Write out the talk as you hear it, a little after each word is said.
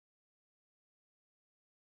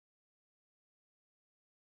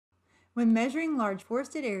When measuring large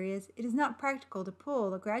forested areas, it is not practical to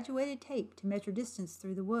pull a graduated tape to measure distance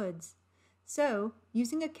through the woods. So,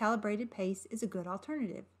 using a calibrated pace is a good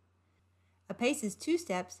alternative. A pace is 2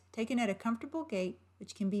 steps taken at a comfortable gait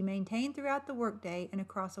which can be maintained throughout the workday and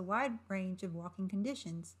across a wide range of walking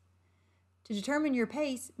conditions. To determine your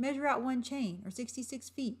pace, measure out one chain, or 66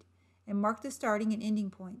 feet, and mark the starting and ending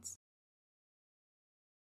points.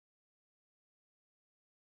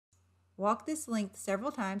 Walk this length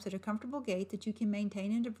several times at a comfortable gait that you can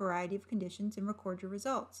maintain in a variety of conditions and record your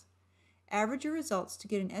results. Average your results to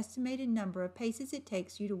get an estimated number of paces it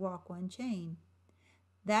takes you to walk one chain.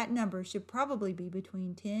 That number should probably be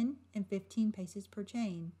between 10 and 15 paces per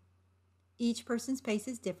chain. Each person's pace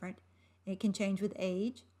is different. It can change with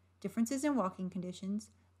age, differences in walking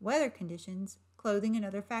conditions, weather conditions, clothing, and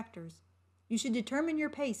other factors. You should determine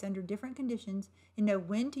your pace under different conditions and know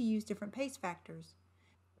when to use different pace factors.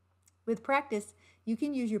 With practice, you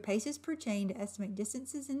can use your paces per chain to estimate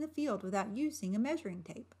distances in the field without using a measuring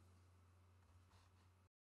tape.